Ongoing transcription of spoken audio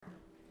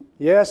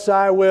Yes,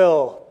 I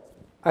will.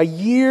 A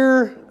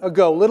year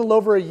ago, a little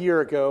over a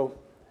year ago,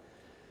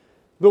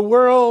 the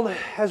world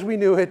as we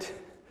knew it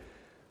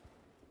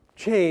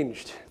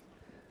changed.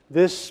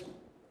 This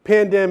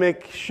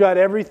pandemic shut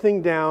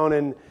everything down,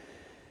 and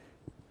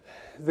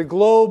the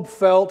globe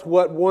felt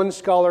what one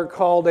scholar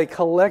called a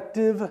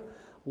collective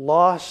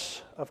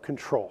loss of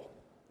control.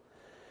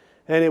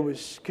 And it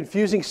was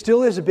confusing,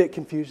 still is a bit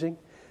confusing.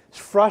 It's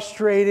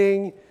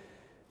frustrating.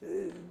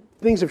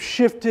 Things have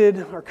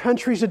shifted. Our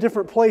country's a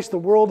different place. The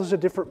world is a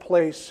different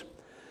place.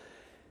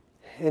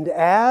 And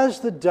as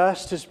the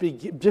dust is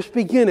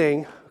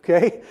beginning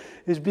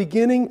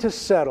to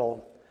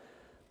settle,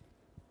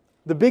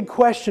 the big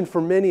question for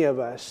many of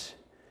us,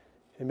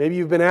 and maybe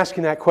you've been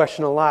asking that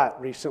question a lot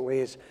recently,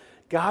 is,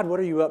 God, what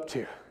are you up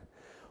to?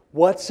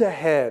 What's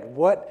ahead?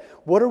 What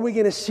are we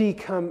going to see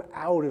come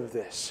out of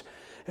this?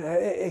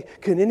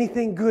 Can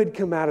anything good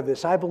come out of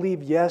this? I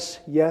believe yes,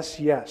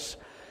 yes, yes.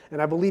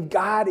 And I believe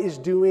God is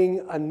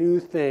doing a new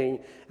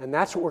thing, and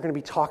that's what we're going to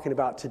be talking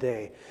about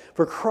today.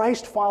 For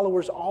Christ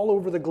followers all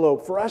over the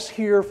globe, for us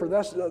here, for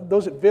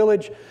those at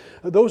Village,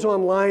 those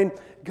online,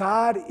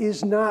 God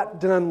is not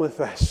done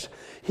with us.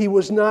 He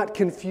was not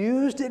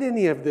confused at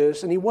any of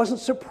this, and He wasn't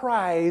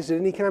surprised at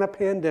any kind of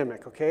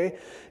pandemic, okay?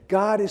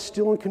 God is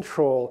still in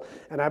control,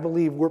 and I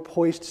believe we're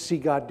poised to see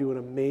God do an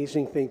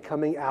amazing thing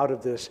coming out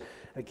of this,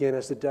 again,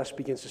 as the dust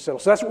begins to settle.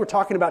 So that's what we're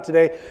talking about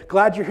today.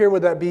 Glad you're here,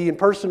 whether that be in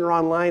person or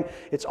online.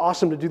 It's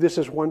awesome to do this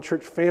as one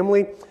church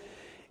family.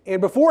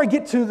 And before I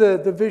get to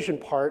the vision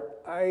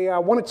part, I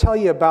want to tell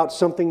you about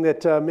something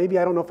that maybe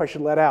I don't know if I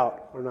should let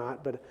out or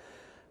not, but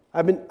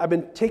I've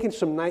been taking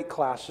some night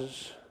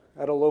classes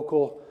at a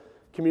local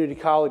community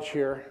college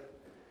here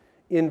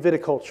in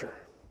viticulture.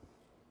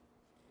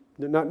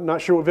 Not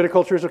sure what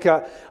viticulture is.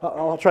 Okay,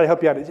 I'll try to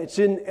help you out. It's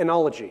in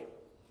enology.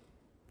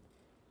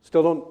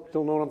 Still don't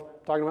know what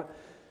I'm talking about?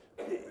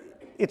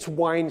 It's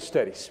wine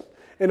studies.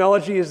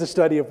 Enology is the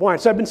study of wine.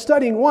 So I've been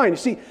studying wine. You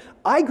see,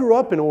 I grew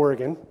up in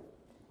Oregon,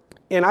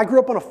 and I grew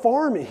up on a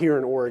farm here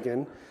in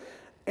Oregon,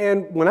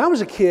 and when I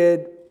was a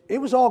kid, it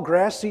was all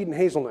grass seed and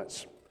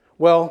hazelnuts.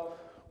 Well,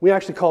 we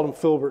actually called them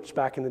filberts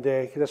back in the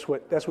day. That's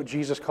what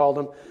Jesus called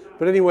them.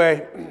 But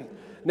anyway,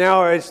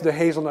 now it's the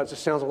hazelnuts. It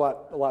sounds a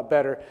lot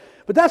better.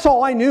 But that's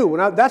all I knew.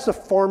 That's the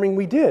farming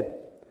we did.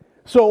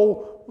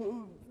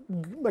 So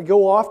I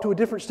go off to a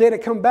different state. I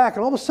come back,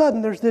 and all of a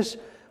sudden there's this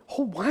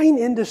whole wine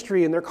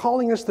industry, and they're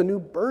calling us the new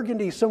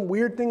Burgundy, some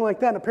weird thing like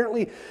that. And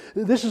apparently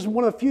this is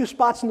one of the few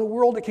spots in the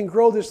world that can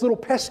grow this little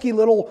pesky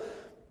little,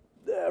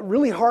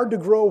 really hard to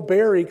grow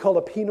berry called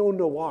a Pinot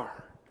Noir.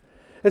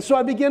 And so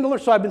I began to learn.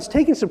 So I've been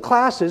taking some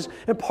classes,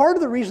 and part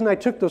of the reason I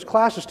took those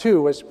classes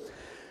too was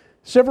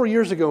several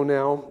years ago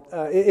now.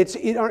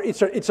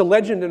 It's a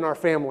legend in our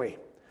family.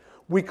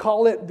 We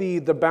call it the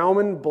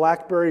Bauman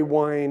Blackberry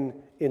Wine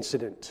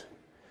Incident.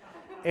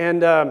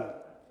 And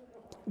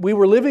we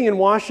were living in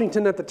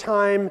Washington at the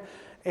time,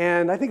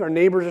 and I think our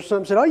neighbors or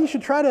something said, "Oh, you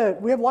should try to.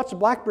 We have lots of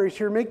blackberries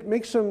here.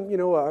 Make some,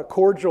 a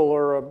cordial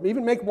or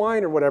even make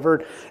wine or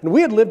whatever." And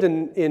we had lived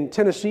in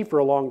Tennessee for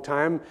a long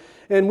time,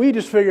 and we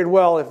just figured,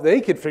 well, if they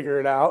could figure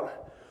it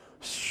out,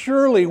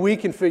 surely we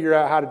can figure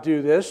out how to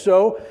do this.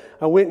 So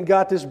I went and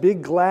got this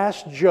big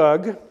glass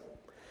jug,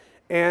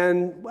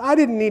 and I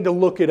didn't need to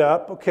look it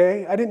up.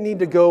 Okay, I didn't need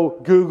to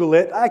go Google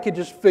it. I could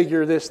just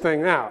figure this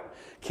thing out.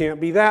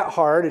 Can't be that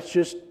hard. It's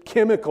just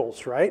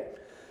chemicals, right?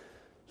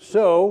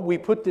 So we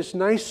put this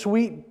nice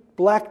sweet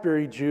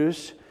blackberry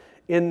juice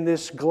in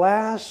this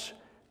glass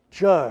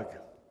jug.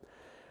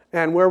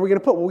 And where are we going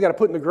to put it? Well, we got to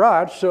put it in the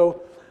garage.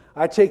 So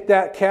I take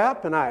that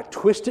cap and I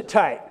twist it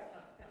tight.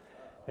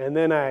 And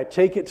then I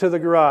take it to the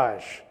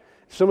garage.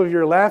 Some of you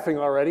are laughing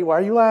already. Why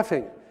are you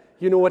laughing?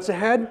 You know what's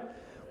ahead?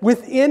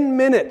 Within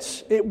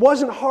minutes, it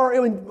wasn't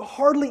hard.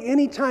 Hardly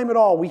any time at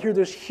all, we hear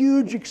this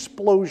huge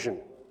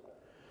explosion.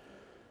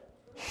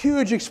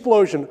 Huge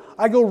explosion.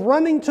 I go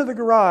running to the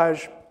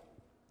garage,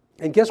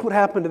 and guess what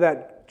happened to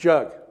that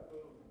jug?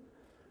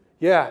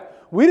 Yeah,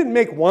 we didn't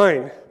make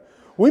wine.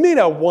 We made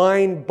a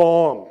wine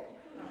bomb.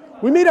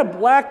 We made a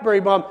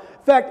blackberry bomb.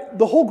 In fact,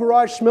 the whole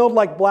garage smelled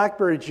like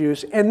blackberry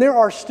juice, and there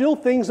are still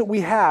things that we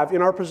have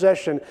in our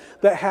possession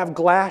that have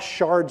glass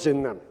shards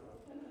in them.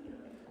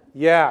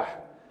 Yeah,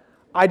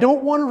 I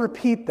don't want to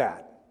repeat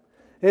that.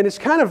 And it's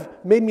kind of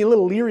made me a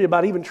little leery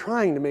about even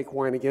trying to make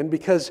wine again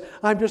because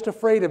I'm just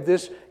afraid of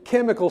this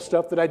chemical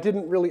stuff that I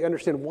didn't really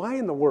understand. Why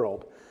in the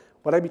world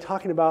would I be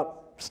talking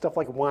about stuff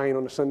like wine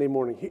on a Sunday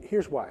morning?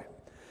 Here's why.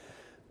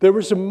 There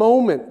was a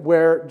moment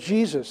where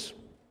Jesus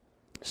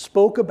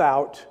spoke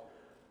about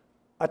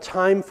a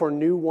time for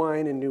new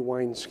wine and new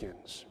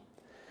wineskins.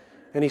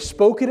 And He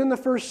spoke it in the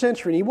first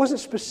century. And He wasn't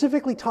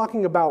specifically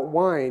talking about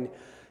wine.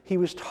 He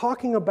was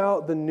talking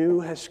about the new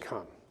has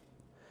come.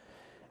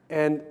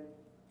 And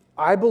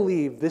I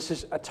believe this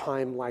is a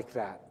time like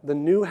that. The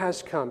new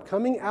has come.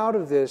 Coming out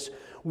of this,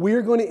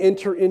 we're going to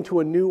enter into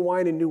a new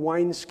wine and new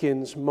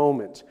wineskins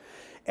moment.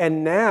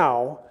 And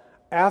now,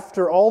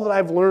 after all that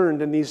I've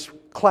learned in these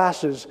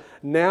classes,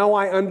 now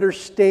I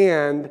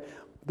understand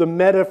the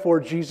metaphor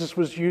Jesus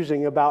was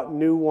using about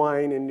new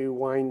wine and new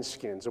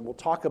wineskins. And we'll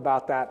talk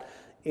about that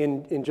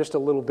in just a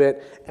little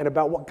bit, and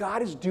about what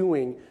God is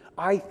doing,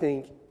 I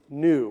think,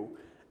 new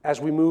as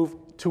we move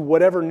to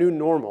whatever new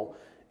normal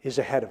is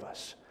ahead of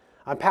us.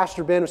 I'm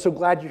Pastor Ben. I'm so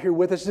glad you're here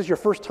with us. If this is your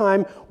first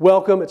time,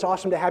 welcome. It's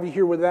awesome to have you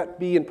here, whether that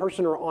be in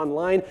person or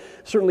online.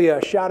 Certainly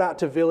a shout out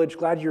to Village.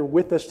 Glad you're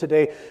with us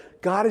today.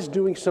 God is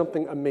doing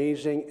something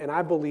amazing, and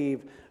I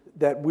believe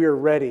that we're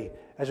ready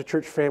as a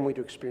church family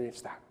to experience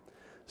that.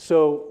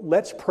 So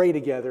let's pray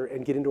together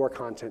and get into our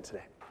content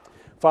today.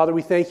 Father,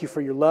 we thank you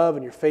for your love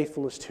and your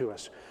faithfulness to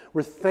us.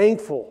 We're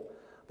thankful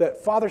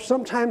that, Father,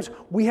 sometimes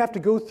we have to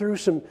go through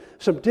some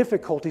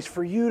difficulties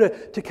for you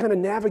to kind of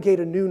navigate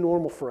a new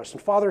normal for us.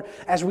 And Father,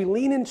 as we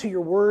lean into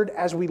your word,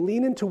 as we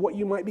lean into what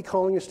you might be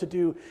calling us to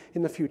do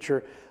in the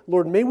future,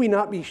 Lord, may we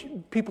not be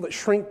people that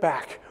shrink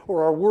back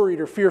or are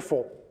worried or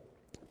fearful,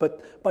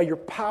 but by your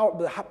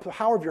power, the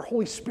power of your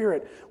Holy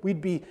Spirit, we'd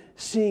be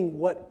seeing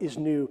what is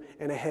new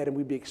and ahead, and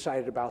we'd be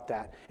excited about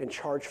that and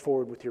charge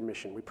forward with your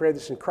mission. We pray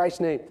this in Christ's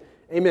name.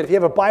 Amen. If you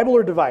have a Bible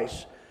or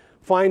device,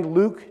 find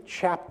Luke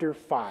chapter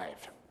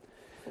 5.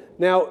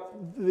 Now,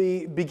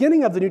 the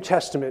beginning of the New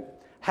Testament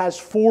has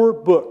 4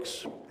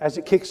 books as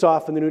it kicks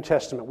off in the New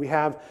Testament. We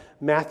have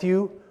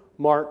Matthew,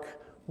 Mark,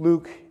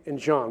 Luke, and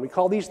John. We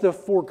call these the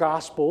 4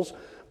 Gospels,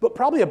 but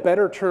probably a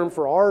better term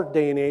for our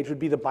day and age would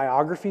be the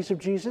biographies of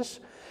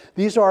Jesus.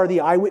 These are the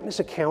eyewitness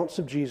accounts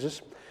of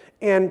Jesus.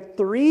 And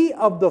 3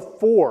 of the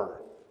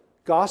 4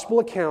 Gospel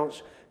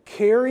accounts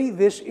carry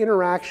this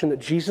interaction that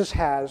Jesus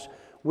has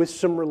with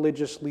some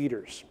religious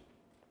leaders.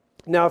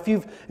 Now, if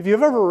you've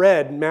ever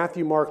read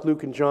Matthew, Mark,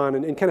 Luke, and John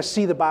and kind of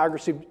see the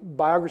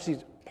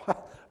biographies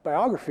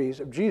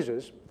of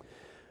Jesus,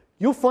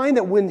 you'll find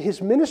that when his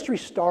ministry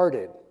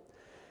started,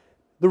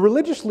 the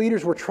religious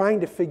leaders were trying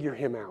to figure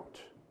him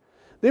out.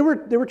 They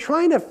were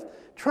trying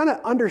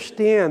to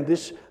understand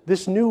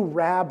this new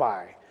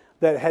rabbi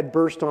that had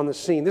burst on the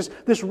scene.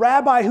 This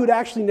rabbi who'd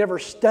actually never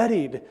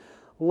studied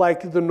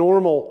like the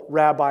normal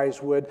rabbis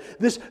would.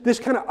 This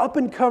kind of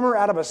up-and-comer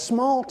out of a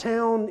small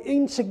town,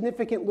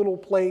 insignificant little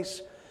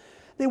place.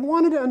 They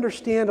wanted to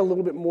understand a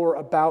little bit more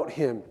about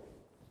him.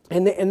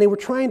 And they were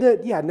trying to,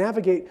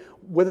 navigate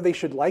whether they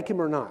should like him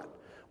or not,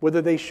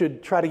 whether they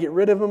should try to get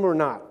rid of him or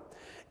not.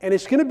 And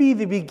it's going to be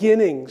the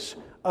beginnings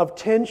of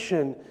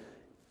tension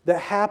that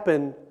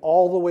happen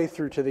all the way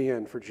through to the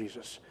end for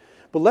Jesus.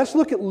 But let's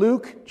look at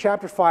Luke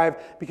chapter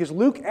 5, because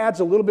Luke adds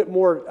a little bit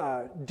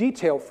more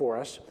detail for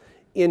us.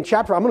 I'm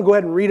going to go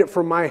ahead and read it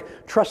from my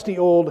trusty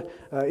old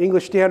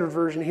English Standard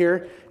Version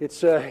here.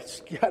 It's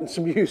gotten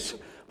some use.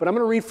 But I'm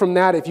going to read from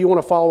that if you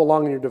want to follow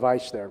along on your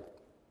device there.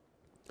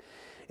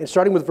 And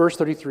starting with verse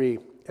 33,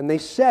 and they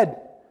said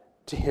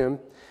to him,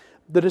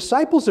 "The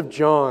disciples of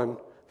John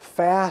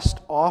fast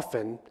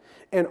often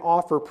and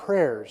offer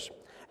prayers,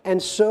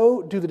 and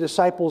so do the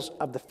disciples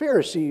of the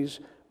Pharisees,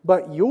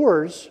 but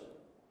yours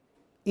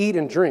eat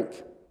and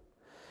drink."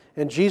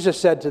 And Jesus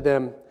said to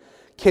them,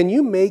 "Can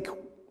you make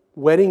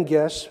wedding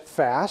guests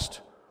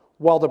fast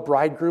while the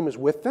bridegroom is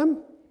with them?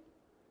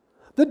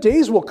 The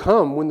days will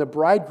come when the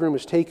bridegroom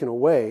is taken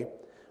away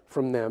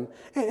from them,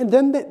 and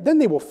then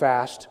they will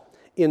fast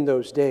in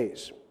those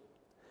days."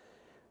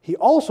 He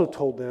also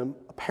told them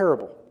a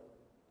parable.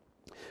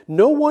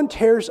 "No one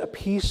tears a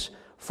piece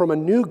from a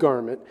new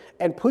garment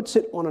and puts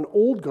it on an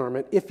old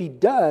garment. If he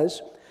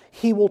does,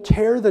 he will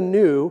tear the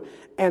new,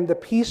 and the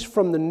piece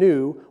from the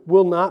new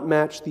will not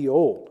match the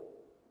old.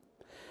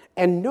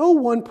 And no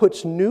one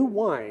puts new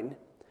wine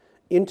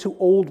into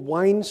old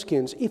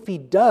wineskins. If he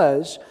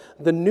does,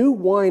 the new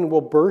wine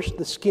will burst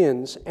the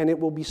skins, and it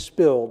will be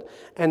spilled,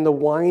 and the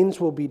wines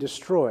will be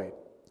destroyed.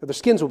 Or the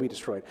skins will be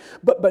destroyed.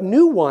 But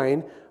new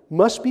wine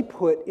must be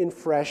put in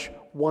fresh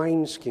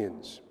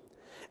wineskins.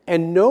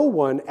 And no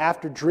one,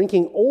 after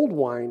drinking old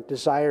wine,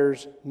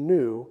 desires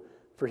new,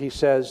 for he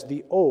says,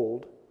 the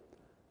old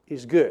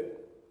is good."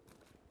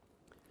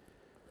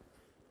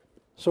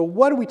 So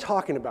what are we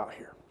talking about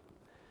here?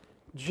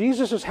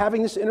 Jesus is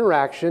having this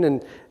interaction,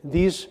 and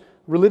these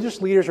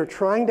religious leaders are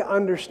trying to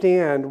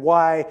understand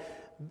why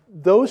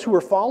those who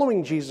were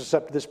following Jesus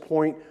up to this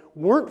point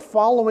weren't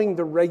following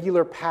the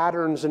regular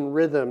patterns and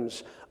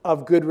rhythms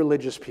of good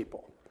religious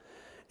people.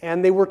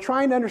 And they were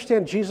trying to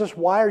understand, Jesus,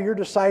 why are your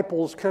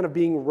disciples kind of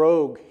being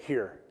rogue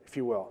here, if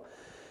you will?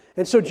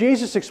 And so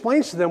Jesus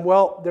explains to them,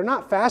 well, they're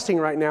not fasting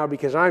right now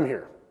because I'm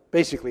here.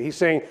 Basically, he's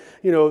saying,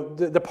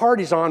 the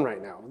party's on right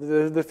now.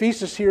 The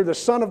feast is here. The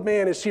Son of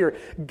Man is here.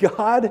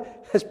 God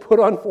has put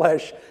on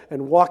flesh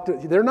and walked.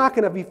 They're not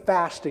going to be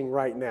fasting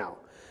right now.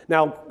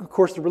 Now, of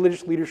course, the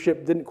religious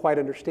leadership didn't quite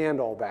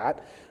understand all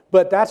that,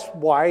 but that's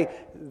why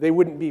they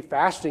wouldn't be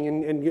fasting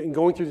and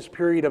going through this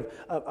period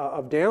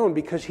of down,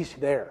 because he's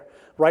there.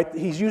 Right?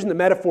 He's using the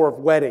metaphor of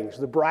weddings.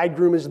 The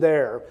bridegroom is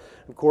there.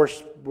 Of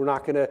course, we're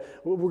going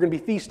to be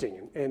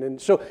feasting.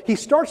 And so he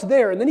starts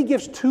there, and then he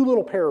gives 2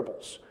 little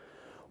parables.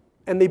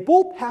 And they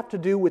both have to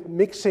do with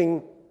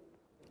mixing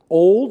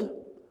old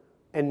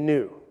and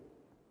new.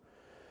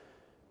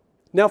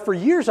 Now, for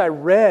years I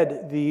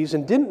read these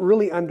and didn't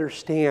really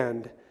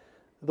understand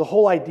the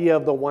whole idea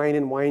of the wine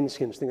and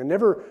wineskins thing. I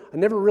never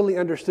really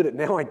understood it.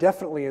 Now I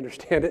definitely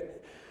understand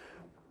it.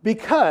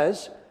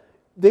 Because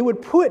they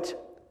would put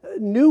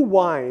new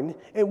wine,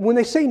 and when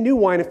they say new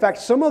wine, in fact,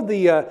 some of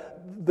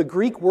the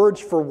Greek words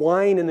for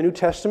wine in the New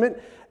Testament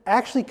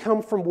actually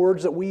come from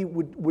words that we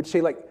would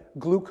say like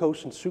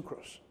glucose and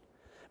sucrose.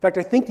 In fact,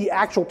 I think the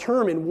actual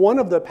term in one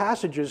of the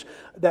passages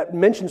that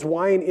mentions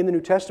wine in the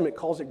New Testament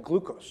calls it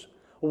glucose.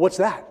 Well, what's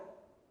that?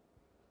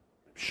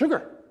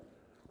 Sugar.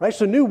 Right?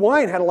 So new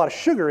wine had a lot of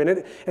sugar in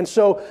it, and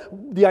so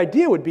the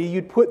idea would be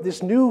you'd put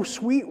this new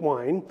sweet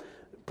wine,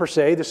 per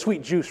se, the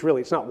sweet juice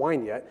really, it's not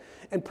wine yet,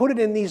 and put it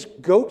in these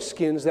goat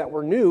skins that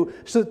were new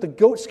so that the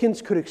goat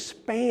skins could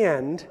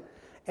expand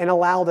and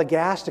allow the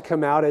gas to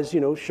come out as,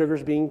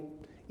 sugar's being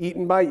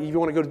eaten by, you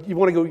want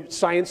to go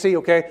science-y,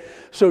 okay?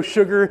 So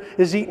sugar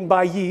is eaten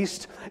by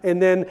yeast,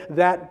 and then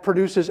that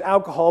produces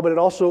alcohol, but it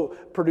also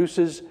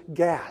produces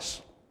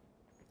gas.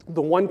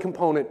 The one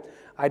component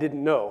I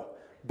didn't know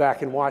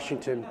back in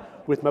Washington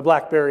with my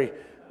BlackBerry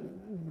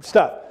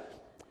stuff.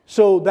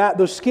 So that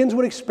those skins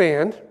would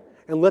expand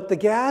and let the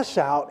gas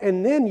out,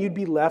 and then you'd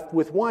be left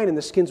with wine, and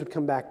the skins would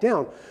come back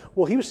down.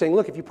 Well, he was saying,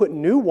 look, if you put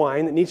new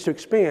wine that needs to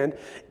expand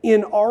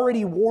in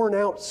already worn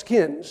out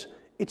skins,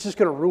 it's just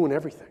going to ruin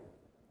everything.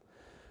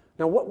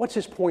 Now, what's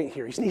his point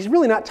here? He's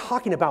really not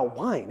talking about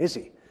wine, is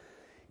he?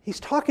 He's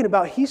talking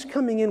about he's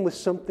coming in with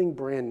something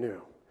brand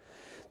new.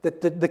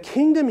 That the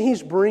kingdom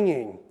he's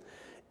bringing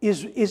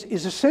is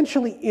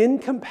essentially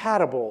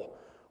incompatible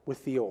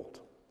with the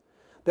old.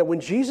 That when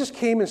Jesus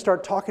came and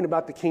started talking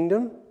about the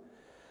kingdom,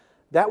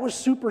 that was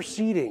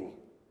superseding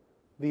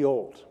the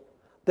old.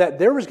 That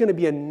there was going to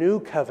be a new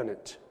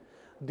covenant.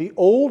 The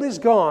old is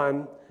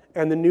gone,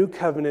 and the new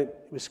covenant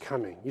was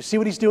coming. You see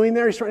what he's doing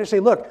there? He's trying to say,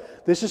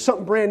 look, this is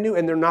something brand new,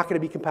 and they're not going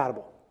to be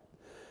compatible.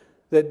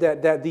 That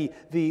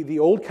the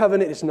old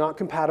covenant is not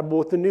compatible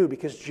with the new,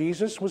 because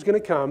Jesus was going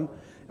to come,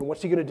 and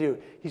what's he going to do?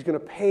 He's going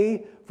to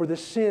pay for the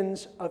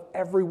sins of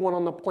everyone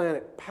on the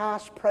planet,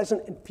 past,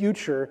 present, and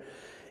future,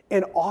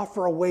 and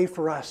offer a way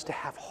for us to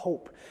have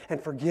hope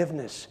and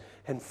forgiveness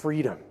and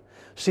freedom.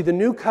 See, the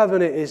new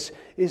covenant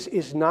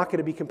is not going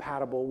to be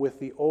compatible with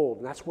the old,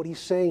 and that's what he's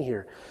saying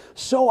here.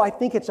 So I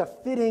think it's a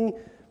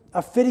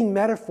fitting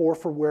metaphor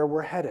for where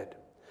we're headed.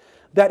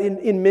 That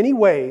in many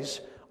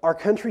ways, our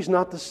country's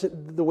not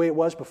the way it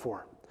was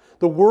before.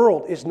 The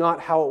world is not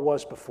how it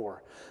was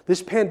before.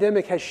 This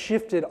pandemic has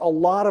shifted a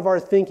lot of our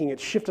thinking.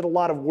 It's shifted a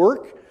lot of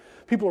work.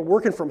 People are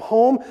working from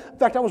home. In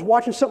fact, I was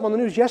watching something on the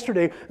news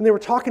yesterday, and they were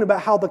talking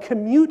about how the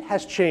commute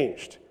has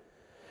changed.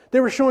 They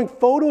were showing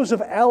photos of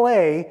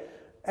LA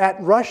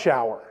at rush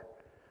hour,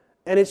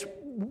 and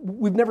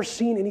we've never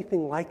seen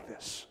anything like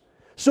this.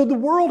 So the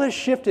world has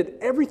shifted,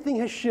 everything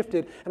has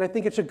shifted, and I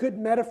think it's a good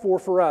metaphor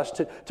for us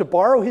to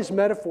borrow his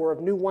metaphor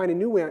of new wine and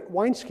new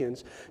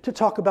wineskins to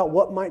talk about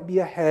what might be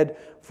ahead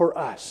for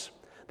us.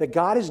 That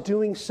God is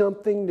doing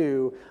something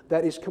new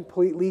that is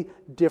completely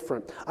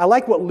different. I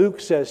like what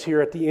Luke says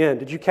here at the end.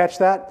 Did you catch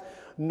that?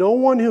 No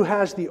one who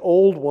has the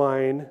old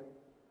wine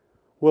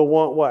will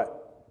want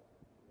what?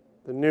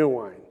 The new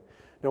wine.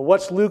 Now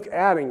what's Luke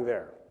adding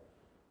there?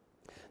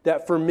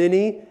 That for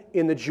many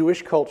in the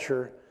Jewish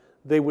culture,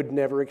 they would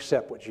never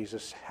accept what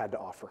Jesus had to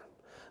offer.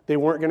 They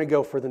weren't going to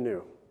go for the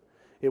new.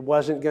 It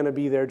wasn't going to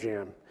be their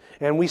jam.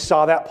 And we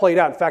saw that played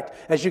out. In fact,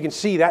 as you can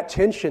see, that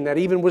tension that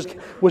even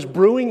was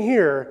brewing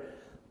here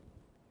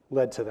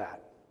led to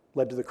that,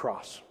 led to the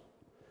cross.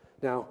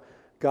 Now,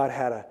 God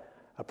had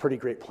a pretty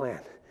great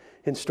plan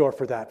in store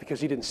for that, because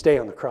he didn't stay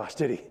on the cross,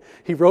 did he?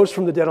 He rose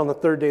from the dead on the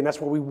third day, and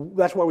that's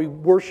why we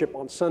worship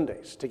on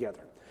Sundays together.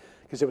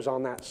 Because it was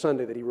on that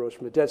Sunday that he rose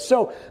from the dead.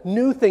 So,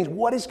 new things.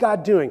 What is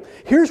God doing?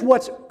 Here's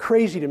what's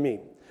crazy to me.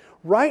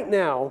 Right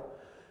now,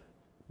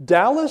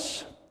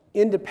 Dallas,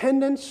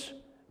 Independence,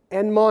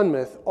 and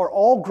Monmouth are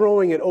all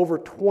growing at over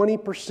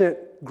 20%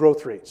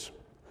 growth rates.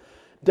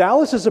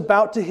 Dallas is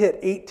about to hit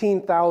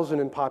 18,000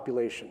 in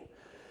population.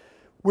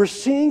 We're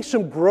seeing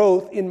some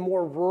growth in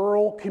more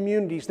rural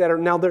communities that are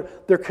now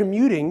they're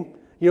commuting.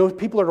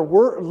 People that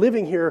are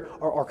living here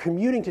are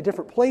commuting to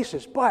different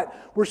places,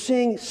 but we're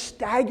seeing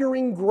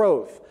staggering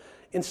growth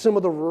in some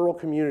of the rural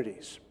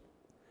communities.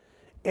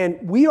 And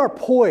we are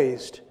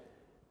poised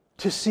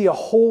to see a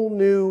whole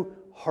new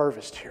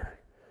harvest here.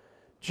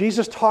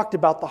 Jesus talked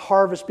about the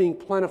harvest being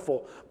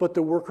plentiful, but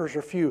the workers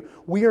are few.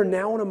 We are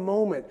now in a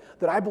moment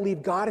that I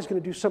believe God is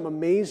going to do something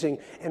amazing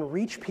and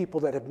reach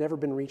people that have never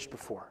been reached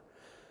before.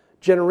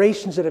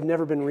 Generations that have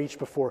never been reached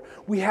before.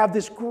 We have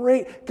this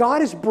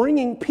God is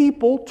bringing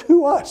people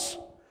to us.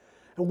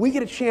 And we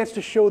get a chance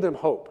to show them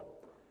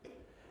hope.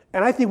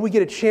 And I think we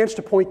get a chance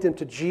to point them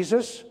to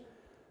Jesus,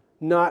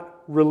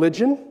 not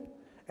religion,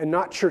 and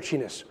not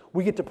churchiness.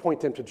 We get to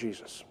point them to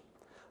Jesus.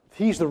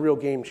 He's the real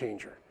game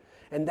changer.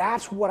 And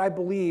that's what I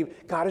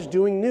believe God is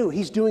doing new.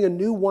 He's doing a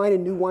new wine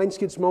and new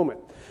wineskins moment.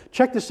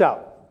 Check this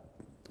out.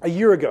 A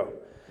year ago,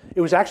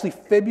 it was actually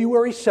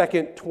February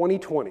 2nd,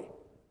 2020.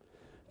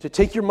 To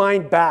take your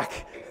mind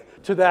back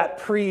to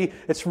that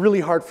it's really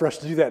hard for us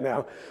to do that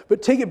now.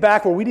 But take it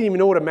back where we didn't even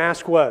know what a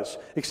mask was,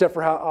 except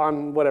for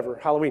on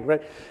Halloween,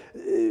 right?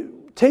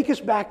 Take us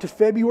back to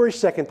February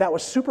 2nd. That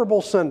was Super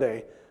Bowl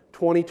Sunday,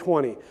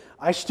 2020.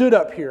 I stood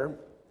up here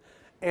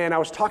and I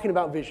was talking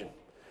about vision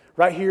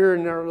right here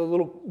in our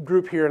little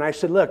group here. And I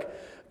said, look,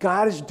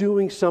 God is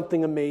doing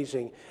something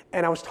amazing.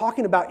 And I was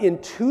talking about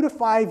in 2 to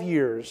 5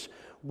 years,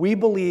 we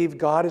believe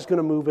God is going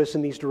to move us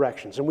in these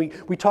directions. And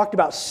we talked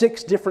about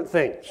 6 different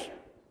things.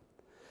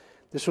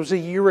 This was a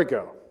year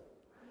ago.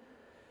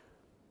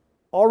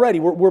 Already,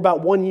 we're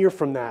about 1 year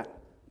from that.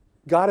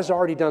 God has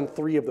already done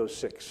 3 of those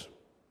 6.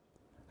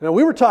 Now,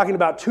 we were talking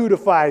about 2 to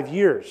 5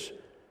 years.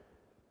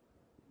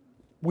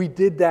 We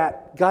did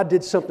that. God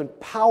did something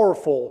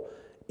powerful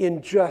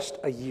in just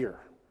a year.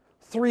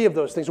 3 of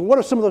those things. And what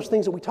are some of those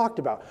things that we talked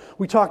about?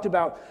 We talked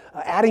about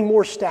adding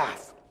more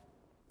staff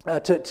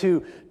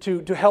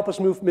to help us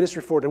move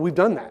ministry forward. And we've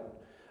done that.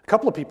 A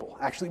couple of people,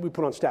 actually, we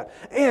put on staff.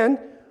 And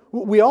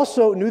we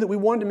also knew that we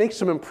wanted to make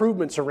some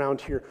improvements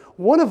around here.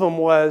 One of them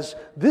was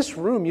this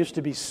room used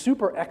to be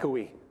super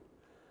echoey.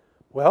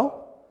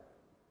 Well,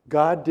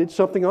 God did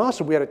something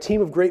awesome. We had a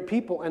team of great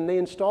people, and they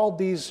installed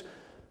these.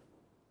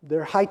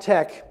 They're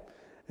high-tech.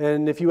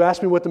 And if you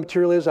ask me what the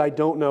material is, I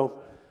don't know.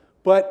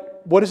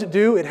 But what does it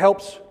do? It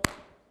helps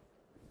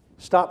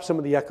stop some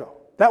of the echo.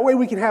 That way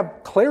we can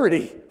have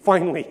clarity,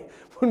 finally,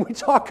 when we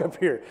talk up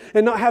here,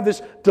 and not have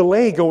this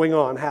delay going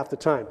on half the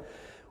time.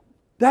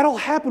 That'll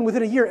happen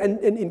within a year.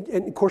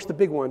 And of course, the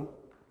big one,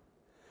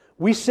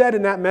 we said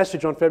in that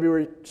message on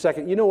February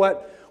 2nd, you know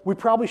what? We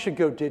probably should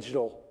go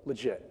digital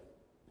legit.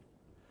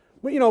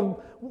 But,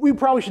 we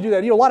probably should do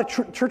that. A lot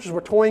of churches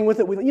were toying with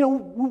it.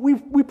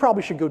 We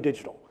probably should go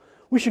digital.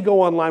 We should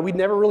go online. We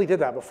never really did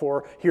that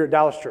before here at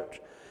Dallas Church.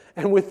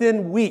 And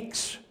within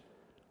weeks,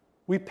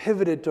 we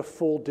pivoted to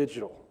full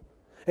digital.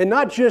 And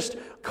not just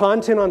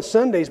content on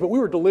Sundays, but we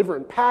were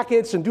delivering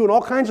packets and doing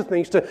all kinds of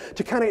things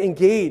to kind of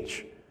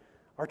engage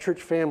our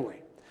church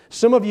family.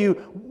 Some of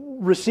you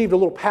received a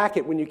little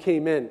packet when you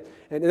came in.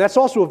 And that's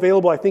also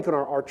available, I think, on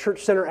our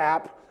Church Center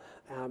app.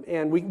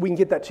 And we can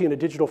get that to you in a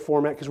digital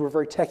format because we're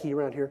very techie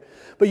around here.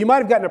 But you might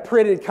have gotten a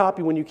printed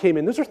copy when you came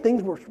in. Those are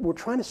things we're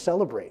trying to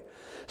celebrate.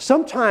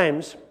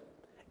 Sometimes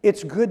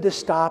it's good to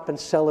stop and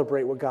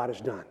celebrate what God has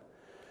done.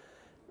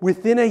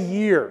 Within a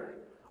year,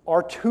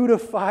 our 2 to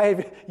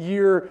 5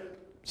 year,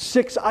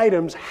 6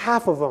 items,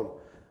 half of them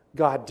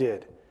God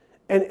did.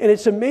 And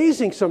it's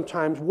amazing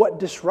sometimes what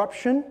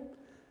disruption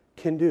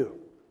can do.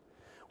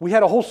 We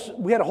had a whole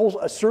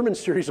sermon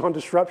series on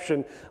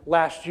disruption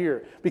last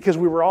year because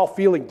we were all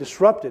feeling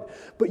disrupted.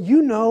 But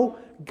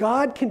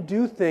God can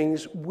do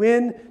things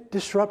when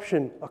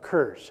disruption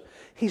occurs.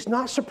 He's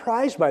not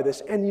surprised by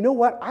this. And you know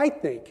what? I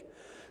think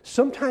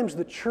sometimes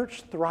the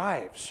church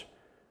thrives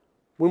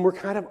when we're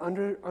kind of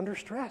under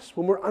stress,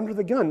 when we're under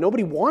the gun.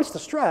 Nobody wants the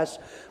stress,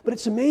 but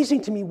it's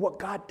amazing to me what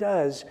God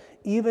does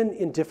even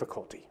in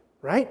difficulty,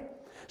 right?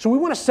 So we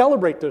want to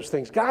celebrate those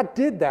things. God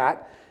did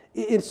that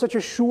in such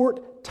a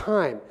short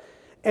time.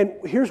 And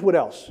here's what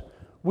else.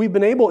 We've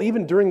been able,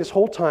 even during this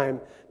whole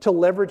time, to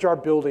leverage our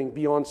building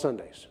beyond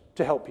Sundays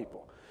to help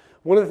people.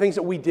 One of the things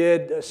that we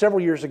did several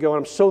years ago, and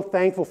I'm so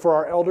thankful for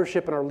our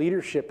eldership and our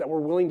leadership that we're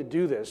willing to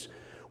do this,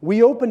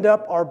 we opened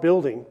up our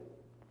building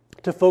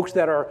to folks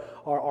that are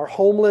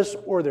homeless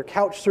or they're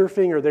couch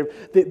surfing or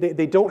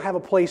they don't have a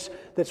place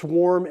that's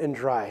warm and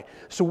dry.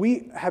 So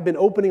we have been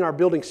opening our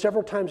building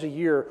several times a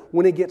year.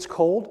 When it gets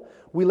cold,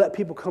 we let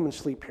people come and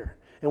sleep here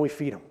and we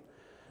feed them.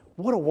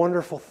 What a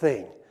wonderful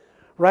thing,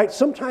 right?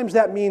 Sometimes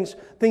that means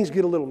things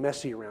get a little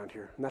messy around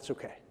here, and that's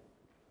okay.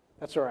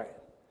 That's all right.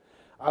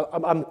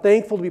 I'm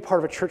thankful to be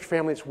part of a church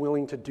family that's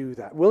willing to do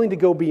that, willing to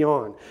go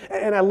beyond.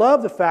 And I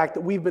love the fact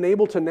that we've been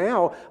able to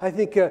now, I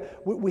think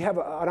we have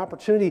an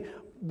opportunity.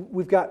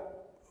 We've got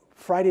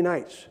Friday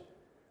nights.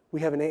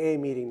 We have an AA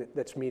meeting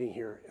that's meeting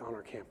here on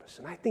our campus.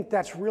 And I think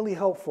that's really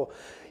helpful.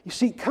 You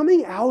see,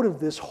 coming out of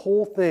this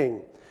whole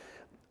thing,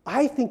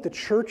 I think the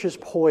church is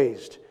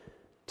poised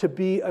to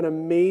be an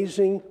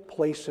amazing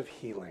place of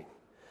healing.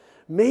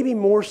 Maybe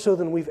more so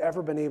than we've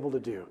ever been able to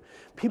do.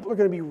 People are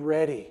going to be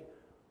ready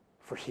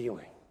for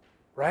healing,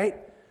 right?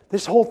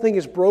 This whole thing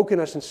has broken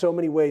us in so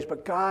many ways,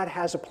 but God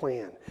has a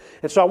plan.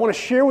 And so I want to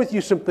share with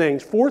you some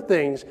things, 4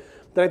 things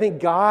that I think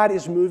God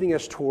is moving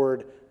us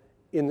toward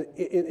in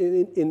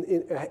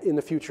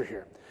the future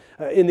here.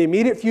 In the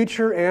immediate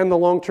future and the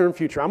long-term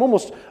future. I'm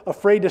almost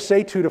afraid to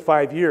say 2 to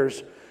 5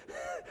 years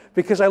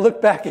because I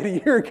look back at a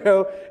year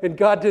ago and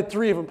God did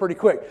 3 of them pretty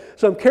quick.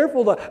 So I'm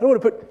careful. I don't want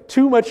to put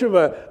too much of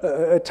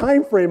a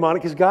time frame on it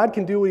because God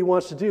can do what He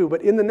wants to do.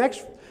 But in the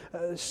next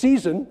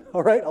season,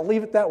 all right, I'll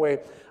leave it that way,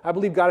 I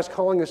believe God is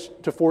calling us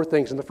to 4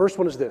 things. And the first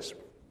one is this.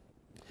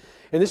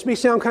 And this may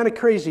sound kind of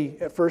crazy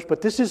at first,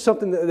 but this is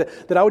something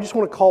that I would just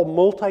want to call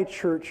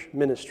multi-church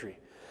ministry.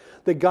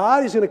 That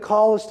God is going to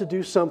call us to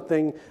do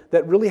something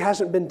that really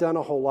hasn't been done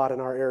a whole lot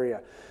in our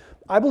area.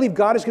 I believe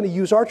God is going to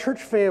use our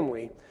church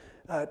family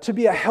to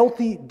be a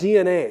healthy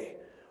DNA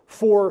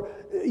for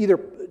either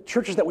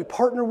churches that we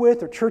partner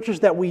with, or churches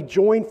that we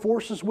join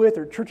forces with,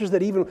 or churches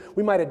that even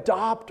we might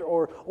adopt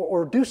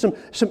or do some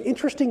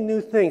interesting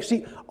new things.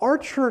 See, our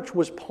church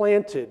was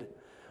planted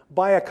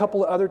by a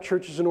couple of other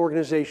churches and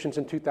organizations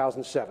in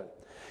 2007.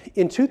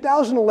 In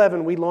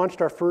 2011, we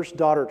launched our first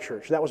daughter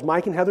church. That was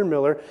Mike and Heather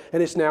Miller,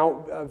 and it's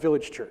now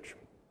Village Church.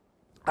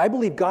 I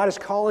believe God is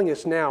calling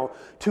us now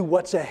to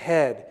what's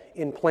ahead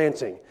in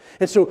planting.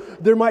 And so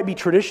there might be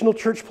traditional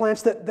church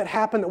plants that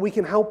happen that we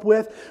can help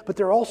with, but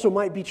there also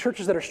might be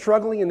churches that are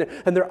struggling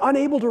and they're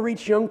unable to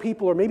reach young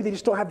people, or maybe they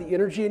just don't have the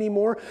energy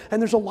anymore. And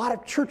there's a lot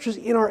of churches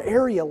in our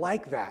area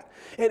like that.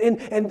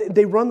 And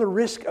they run the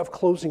risk of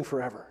closing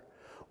forever.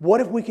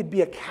 What if we could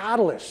be a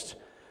catalyst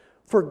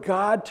for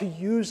God to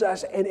use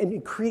us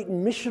and create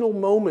missional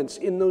moments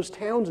in those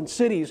towns and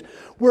cities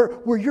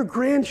where your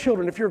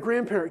grandchildren, if you're a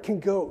grandparent, can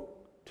go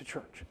to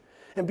church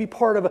and be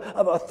part of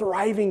a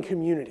thriving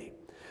community.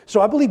 So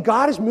I believe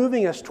God is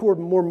moving us toward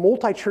more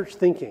multi-church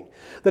thinking,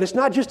 that it's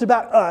not just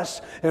about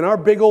us and our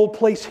big old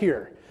place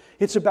here.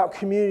 It's about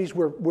communities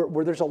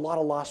where there's a lot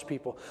of lost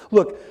people.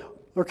 Look,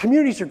 our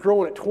communities are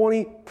growing at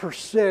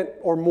 20%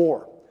 or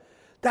more.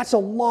 That's a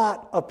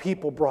lot of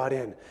people brought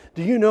in.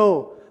 Do you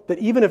know that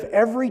even if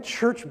every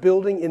church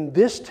building in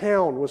this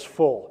town was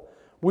full,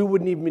 we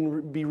wouldn't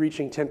even be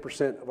reaching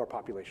 10% of our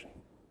population?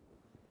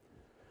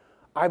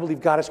 I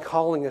believe God is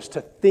calling us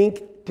to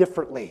think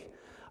differently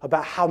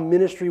about how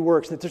ministry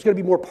works, that there's going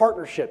to be more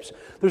partnerships,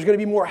 there's going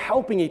to be more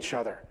helping each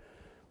other.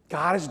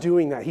 God is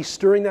doing that. He's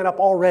stirring that up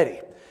already,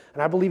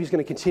 and I believe He's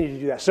going to continue to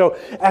do that. So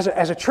as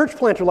a church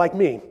planter like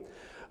me,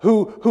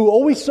 who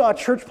always saw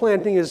church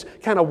planting as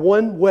kind of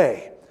one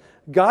way,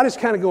 God is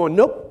kind of going,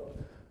 nope,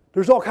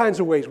 there's all kinds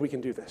of ways we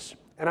can do this,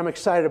 and I'm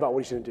excited about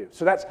what He's going to do.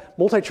 So that's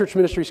multi-church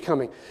ministries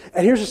coming.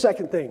 And here's the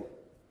second thing.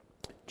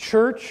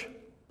 Church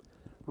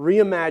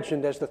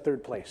reimagined as the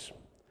third place.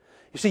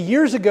 You see,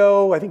 years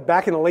ago, I think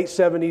back in the late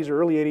 70s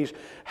or early 80s,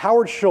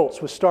 Howard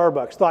Schultz with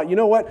Starbucks thought, you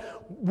know what,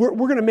 we're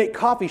going to make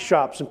coffee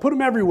shops and put them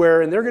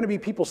everywhere, and they're going to be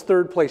people's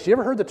third place. You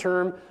ever heard the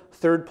term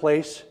third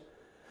place?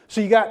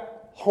 So you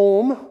got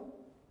home,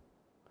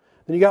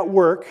 then you got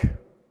work,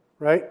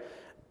 right?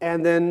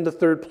 And then the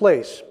third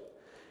place.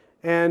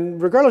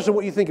 And regardless of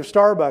what you think of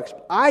Starbucks,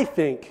 I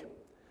think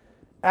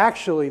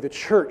actually the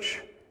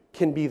church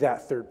can be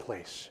that third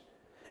place.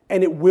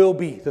 And it will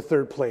be the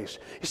third place.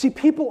 You see,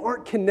 people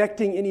aren't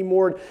connecting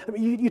anymore. I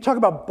mean, you talk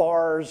about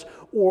bars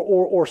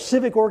or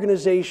civic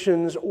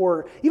organizations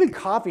or even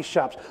coffee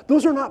shops.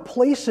 Those are not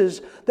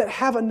places that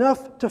have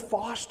enough to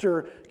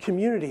foster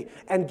community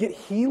and get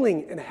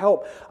healing and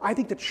help. I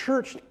think the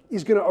church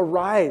is going to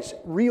arise,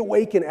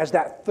 reawaken as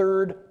that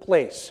third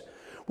place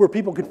where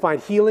people can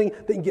find healing,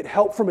 they can get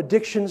help from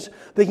addictions,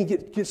 they can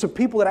get some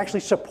people that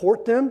actually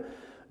support them.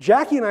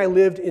 Jackie and I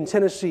lived in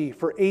Tennessee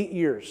for 8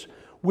 years.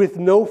 With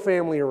no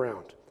family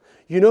around.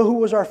 You know who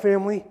was our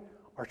family?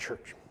 Our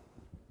church.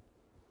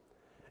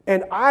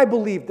 And I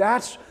believe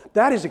that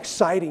is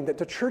exciting, that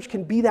the church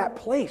can be that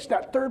place,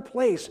 that third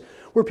place,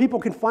 where people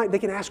can find, they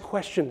can ask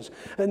questions,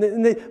 and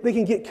they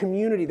can get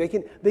community,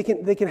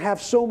 they can have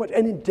so much,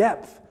 and in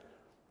depth,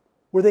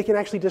 where they can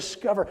actually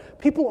discover.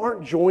 People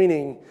aren't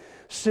joining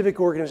civic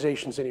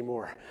organizations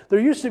anymore. There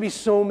used to be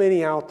so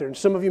many out there, and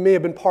some of you may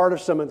have been part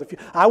of some of the.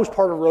 I was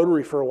part of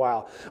Rotary for a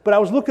while, but I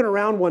was looking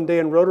around one day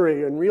in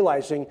Rotary and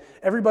realizing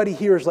everybody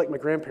here is like my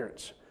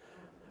grandparents,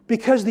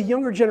 because the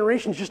younger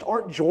generations just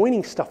aren't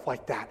joining stuff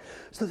like that.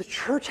 So the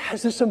church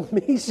has this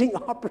amazing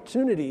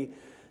opportunity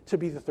to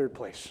be the third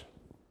place,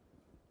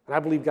 and I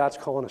believe God's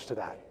calling us to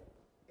that.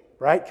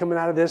 Right? Coming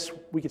out of this,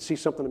 we could see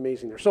something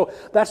amazing there. So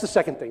that's the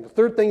second thing. The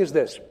third thing is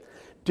this: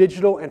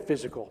 digital and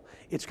physical.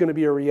 It's going to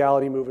be a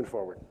reality moving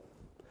forward.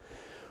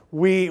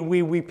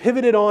 We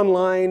pivoted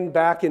online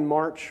back in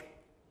March,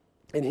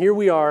 and here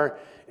we are,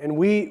 and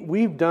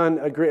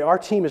our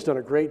team has done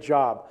a great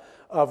job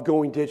of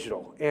going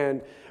digital.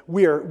 And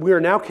we are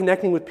now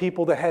connecting with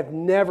people that have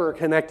never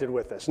connected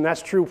with us. And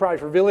that's true probably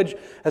for Village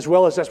as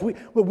well as us. We've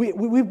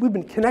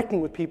been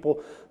connecting with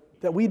people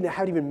that we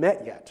haven't even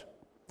met yet.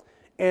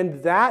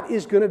 And that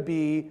is going to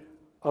be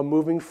a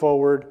moving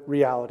forward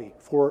reality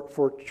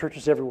for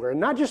churches everywhere. And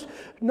not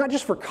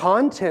just for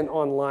content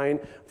online,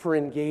 for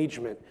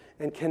engagement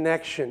and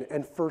connection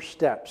and first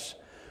steps.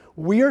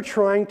 We are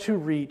trying to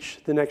reach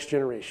the next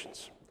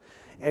generations.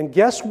 And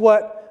guess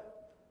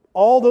what?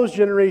 All those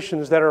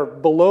generations that are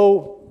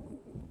below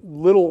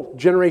little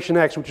Generation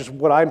X, which is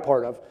what I'm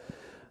part of,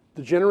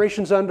 the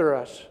generations under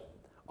us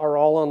are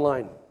all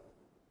online.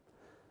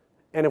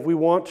 And if we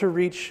want to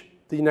reach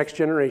the next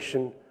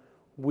generation,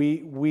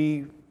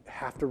 we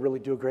have to really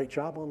do a great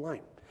job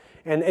online.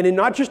 And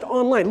not just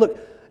online. Look,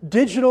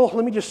 digital,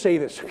 let me just say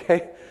this,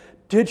 okay?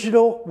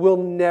 Digital will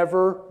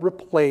never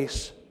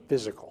replace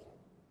physical.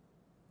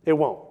 It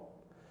won't.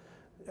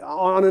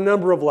 On a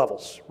number of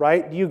levels,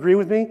 right? Do you agree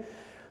with me?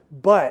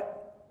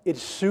 But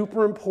it's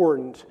super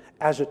important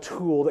as a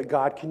tool that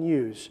God can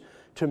use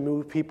to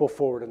move people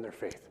forward in their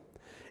faith.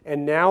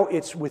 And now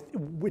it's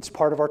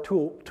part of our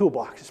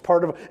toolbox.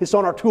 It's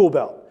on our tool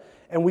belt.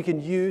 And we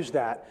can use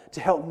that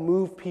to help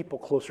move people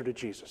closer to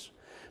Jesus.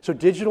 So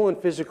digital and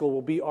physical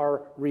will be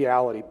our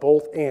reality,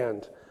 both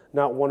and,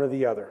 not one or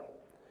the other.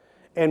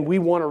 And we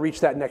want to reach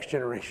that next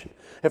generation.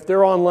 If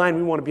they're online,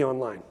 we want to be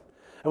online.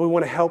 And we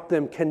want to help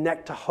them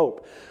connect to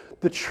hope.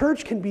 The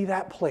church can be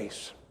that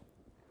place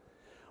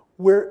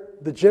where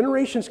the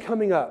generations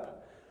coming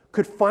up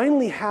could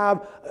finally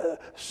have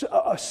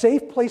a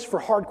safe place for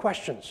hard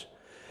questions.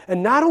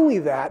 And not only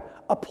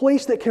that, a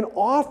place that can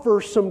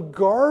offer some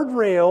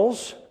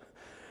guardrails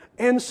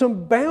and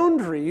some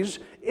boundaries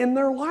in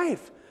their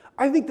life.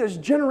 I think those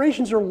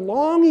generations are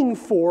longing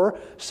for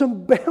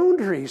some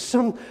boundaries,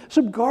 some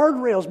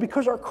guardrails,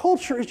 because our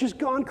culture has just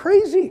gone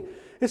crazy.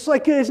 It's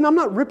like, I'm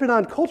not ripping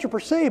on culture per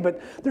se,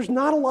 but there's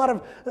not a lot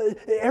of,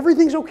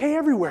 everything's okay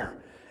everywhere.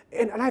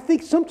 And I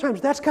think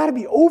sometimes that's got to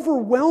be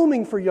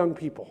overwhelming for young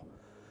people.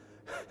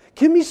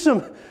 Give me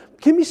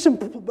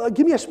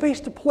a space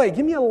to play.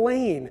 Give me a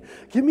lane.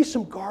 Give me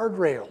some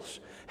guardrails.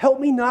 Help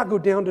me not go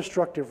down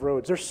destructive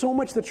roads. There's so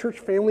much the church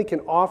family can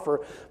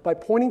offer by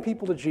pointing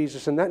people to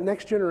Jesus, and that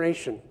next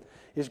generation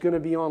is going to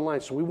be online.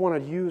 So we want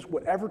to use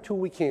whatever tool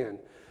we can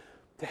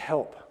to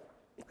help.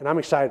 And I'm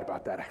excited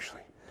about that,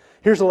 actually.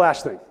 Here's the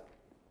last thing.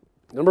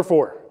 Number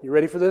 4. You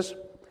ready for this?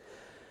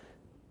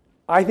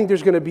 I think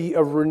there's going to be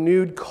a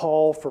renewed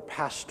call for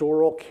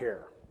pastoral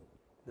care.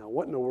 Now,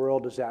 what in the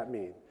world does that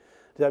mean?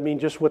 Does that mean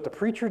just what the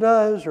preacher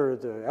does or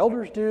the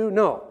elders do?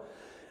 No.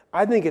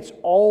 I think it's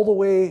all the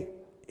way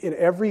in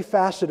every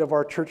facet of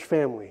our church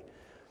family.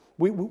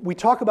 We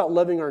talk about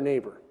loving our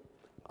neighbor.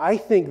 I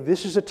think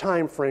this is a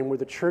time frame where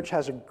the church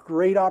has a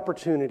great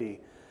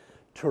opportunity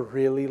to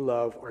really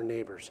love our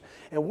neighbors.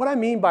 And what I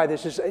mean by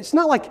this is, it's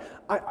not like,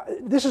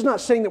 this is not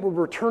saying that we're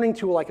returning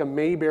to like a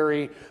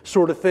Mayberry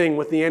sort of thing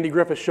with the Andy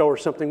Griffith Show or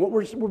something. What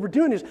we're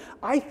doing is,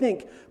 I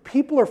think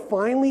people are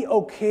finally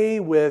okay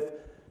with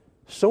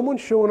someone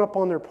showing up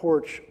on their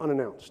porch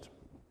unannounced.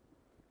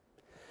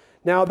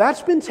 Now,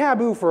 that's been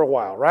taboo for a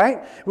while,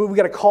 right? We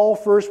got to call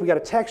first, we got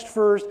to text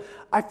first.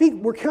 I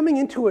think we're coming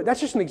into it, that's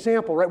just an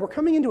example, right? We're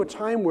coming into a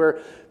time where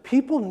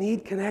people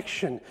need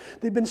connection.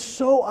 They've been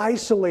so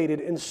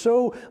isolated and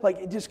so,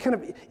 like, just kind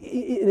of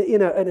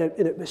in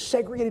a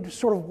segregated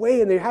sort of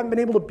way, and they haven't been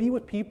able to be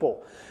with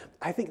people.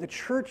 I think the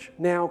church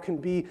now can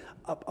be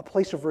a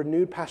place of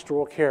renewed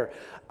pastoral care.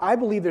 I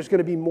believe there's going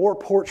to be more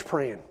porch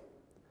praying.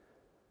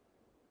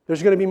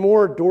 There's going to be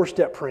more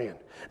doorstep praying.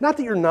 Not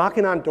that you're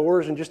knocking on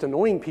doors and just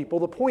annoying people.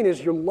 The point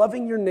is you're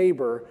loving your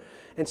neighbor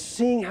and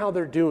seeing how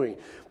they're doing.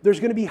 There's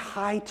going to be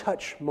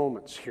high-touch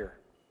moments here.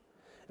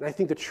 And I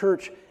think the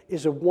church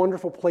is a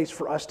wonderful place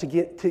for us to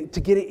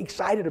get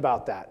excited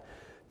about that,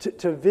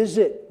 to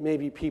visit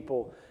maybe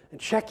people and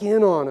check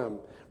in on them.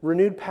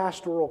 Renewed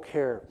pastoral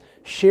care.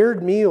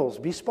 Shared meals.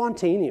 Be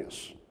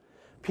spontaneous.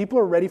 People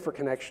are ready for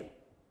connection.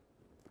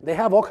 They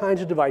have all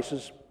kinds of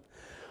devices,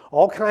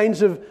 all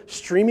kinds of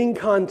streaming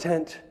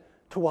content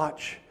to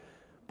watch,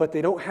 but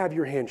they don't have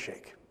your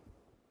handshake,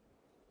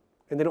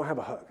 and they don't have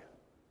a hug.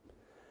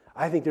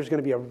 I think there's going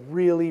to be a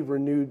really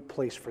renewed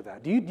place for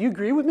that. Do you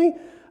agree with me?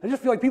 I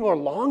just feel like people are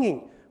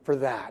longing for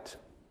that.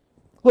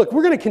 Look,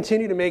 we're going to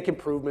continue to make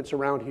improvements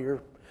around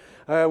here.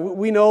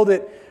 We know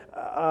that,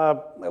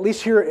 at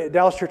least here at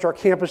Dallas Church, our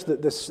campus,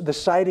 the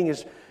siding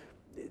is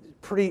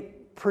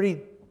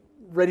pretty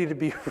ready to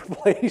be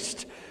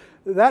replaced.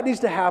 That needs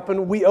to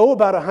happen. We owe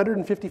about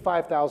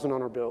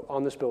 $155,000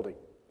 on this building.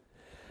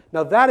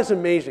 Now that is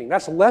amazing.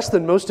 That's less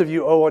than most of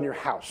you owe on your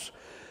house.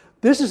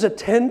 This is a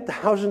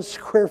 10,000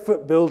 square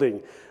foot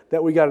building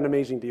that we got an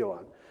amazing deal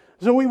on.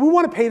 So we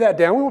want to pay that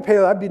down. We want to pay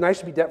that. It'd be nice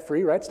to be debt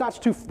free, right?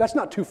 That's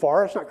not too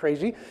far. It's not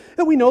crazy.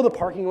 And we know the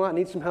parking lot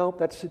needs some help.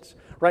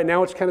 Right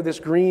now it's kind of this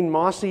green,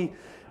 mossy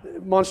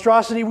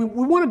monstrosity. We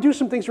want to do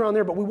some things around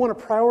there, but we want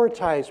to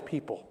prioritize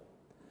people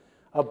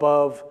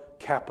above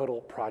capital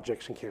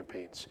projects and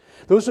campaigns.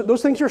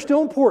 Those things are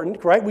still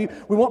important, right? We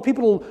want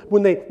people to,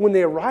 when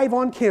they arrive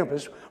on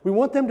campus, we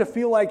want them to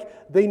feel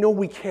like they know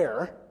we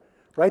care,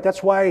 right?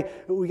 That's why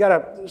we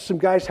got some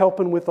guys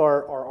helping with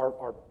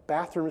our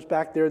bathrooms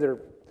back there that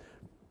are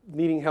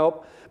needing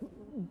help.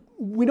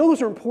 We know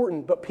those are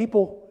important, but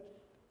people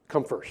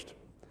come first.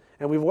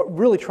 And we've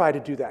really tried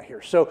to do that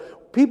here. So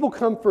people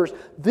come first.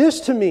 This,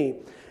 to me,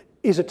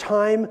 is a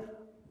time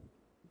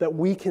that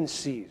we can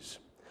seize.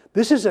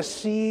 This is a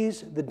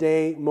seize the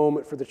day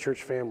moment for the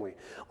church family.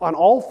 On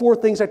all 4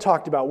 things I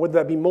talked about, whether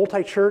that be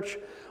multi-church,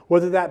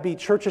 whether that be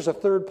church as a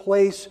third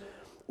place,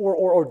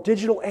 or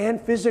digital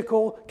and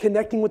physical,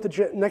 connecting with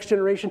the next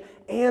generation,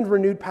 and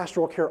renewed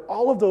pastoral care,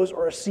 all of those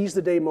are a seize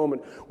the day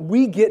moment.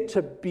 We get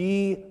to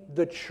be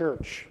the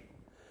church.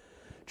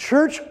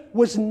 Church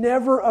was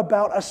never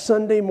about a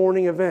Sunday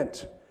morning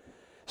event.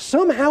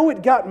 Somehow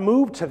it got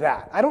moved to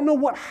that. I don't know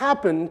what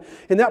happened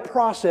in that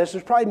process.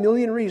 There's probably a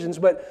million reasons,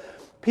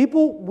 but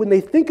people, when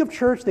they think of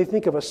church, they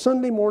think of a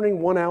Sunday morning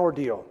 1-hour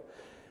deal.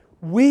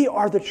 We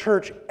are the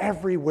church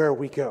everywhere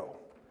we go.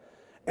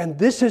 And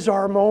this is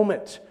our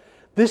moment.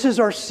 This is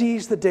our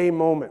seize the day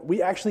moment.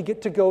 We actually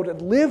get to go to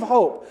live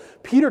hope.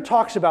 Peter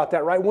talks about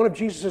that, right? One of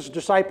Jesus'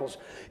 disciples.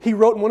 He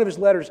wrote in one of his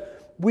letters,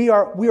 we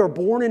are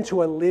born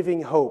into a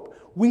living hope.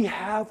 We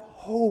have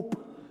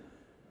hope.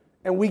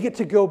 and we get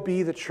to go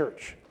be the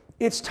church.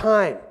 It's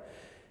time.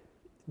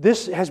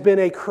 This has been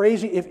a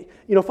crazy,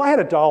 if I had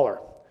 $1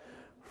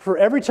 for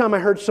every time I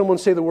heard someone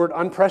say the word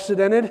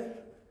unprecedented,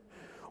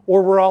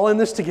 or we're all in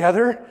this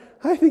together,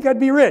 I think I'd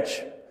be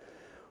rich.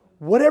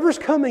 Whatever's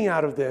coming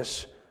out of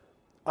this,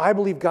 I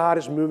believe God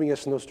is moving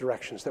us in those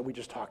directions that we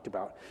just talked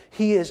about.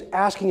 He is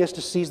asking us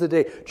to seize the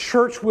day.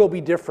 Church will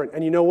be different,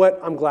 and you know what?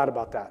 I'm glad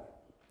about that.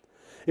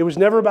 It was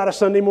never about a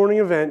Sunday morning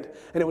event,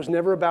 and it was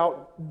never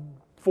about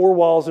 4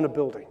 walls in a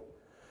building.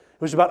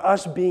 It was about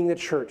us being the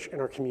church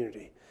in our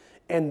community.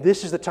 And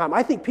this is the time.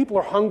 I think people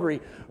are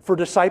hungry for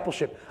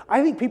discipleship.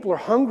 I think people are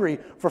hungry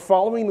for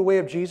following the way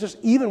of Jesus,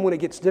 even when it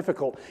gets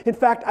difficult. In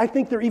fact, I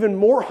think they're even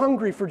more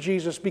hungry for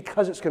Jesus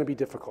because it's going to be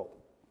difficult.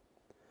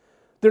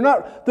 They're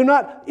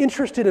not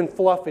interested in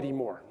fluff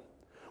anymore.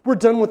 We're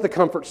done with the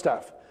comfort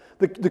stuff.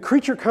 The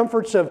creature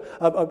comforts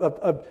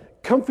of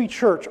comfy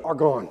church are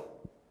gone.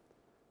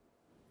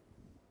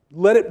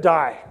 Let it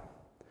die.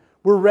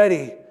 We're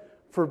ready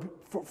for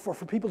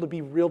people to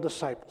be real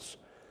disciples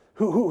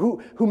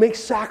who make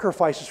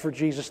sacrifices for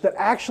Jesus, that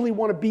actually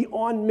want to be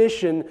on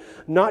mission,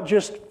 not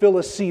just fill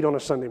a seat on a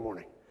Sunday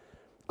morning.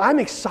 I'm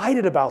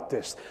excited about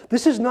this.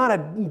 This is not a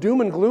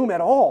doom and gloom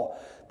at all.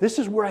 This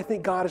is where I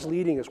think God is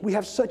leading us. We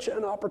have such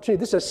an opportunity.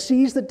 This is a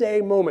seize the day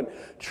moment.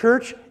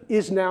 Church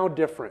is now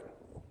different.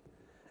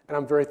 And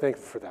I'm very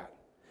thankful for that.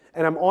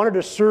 And I'm honored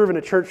to serve in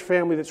a church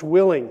family that's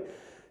willing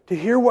to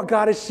hear what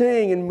God is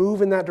saying and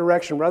move in that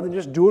direction, rather than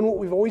just doing what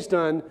we've always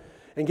done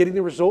and getting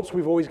the results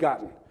we've always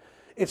gotten.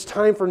 It's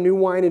time for new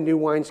wine and new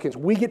wineskins.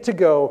 We get to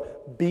go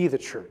be the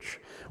church.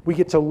 We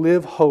get to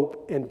live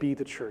hope and be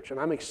the church. And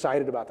I'm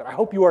excited about that. I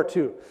hope you are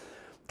too.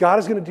 God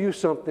is going to do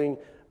something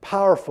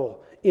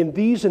powerful in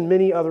these and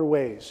many other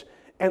ways.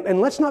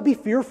 And let's not be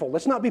fearful.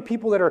 Let's not be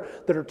people that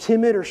are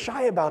timid or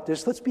shy about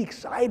this. Let's be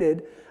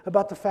excited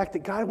about the fact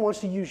that God wants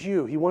to use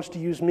you. He wants to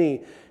use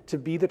me to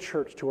be the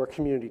church to our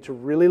community, to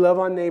really love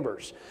on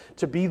neighbors,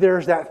 to be there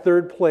as that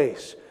third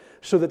place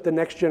so that the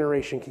next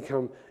generation can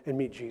come and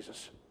meet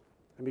Jesus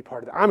and be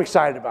part of that. I'm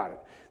excited about it.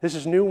 This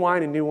is new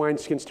wine and new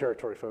wineskins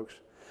territory, folks.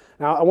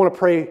 Now, I want to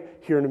pray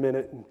here in a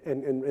minute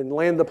and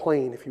land the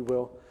plane, if you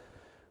will.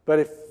 But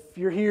if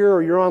you're here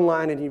or you're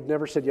online and you've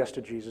never said yes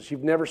to Jesus,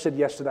 you've never said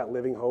yes to that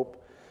living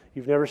hope,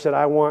 you've never said,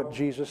 I want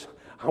Jesus,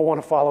 I want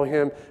to follow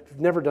him. If you've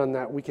never done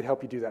that, we could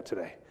help you do that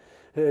today.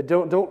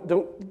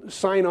 Don't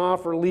sign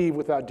off or leave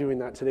without doing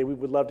that today. We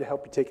would love to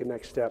help you take a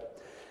next step.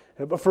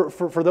 But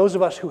for those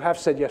of us who have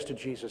said yes to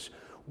Jesus,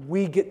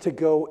 we get to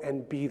go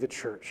and be the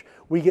church.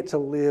 We get to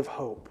live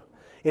hope.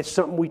 It's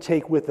something we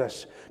take with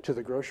us to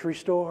the grocery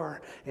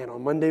store and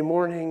on Monday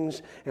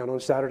mornings and on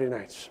Saturday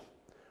nights.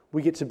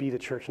 We get to be the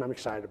church, and I'm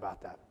excited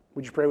about that.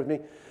 Would you pray with me?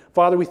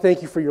 Father, we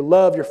thank you for your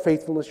love, your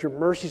faithfulness, your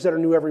mercies that are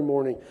new every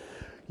morning.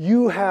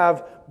 You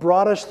have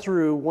brought us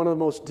through one of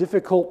the most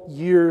difficult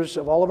years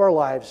of all of our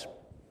lives.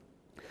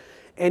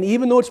 And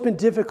even though it's been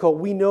difficult,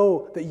 we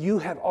know that you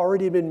have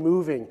already been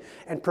moving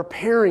and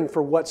preparing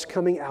for what's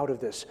coming out of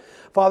this.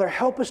 Father,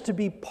 help us to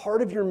be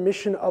part of your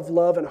mission of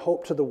love and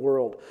hope to the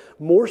world,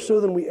 more so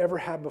than we ever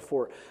have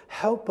before.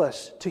 Help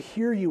us to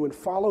hear you and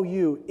follow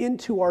you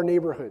into our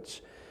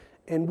neighborhoods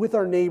and with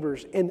our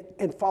neighbors. And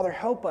Father,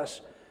 help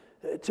us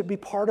to be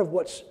part of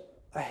what's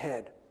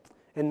ahead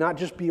and not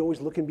just be always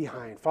looking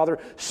behind. Father,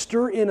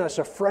 stir in us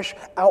a fresh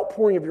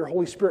outpouring of your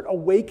Holy Spirit.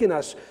 Awaken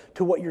us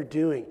to what you're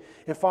doing.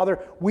 And Father,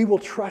 we will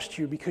trust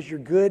you because you're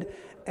good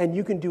and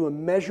you can do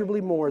immeasurably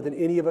more than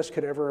any of us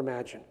could ever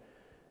imagine.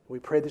 We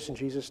pray this in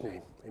Jesus'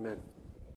 name. Amen.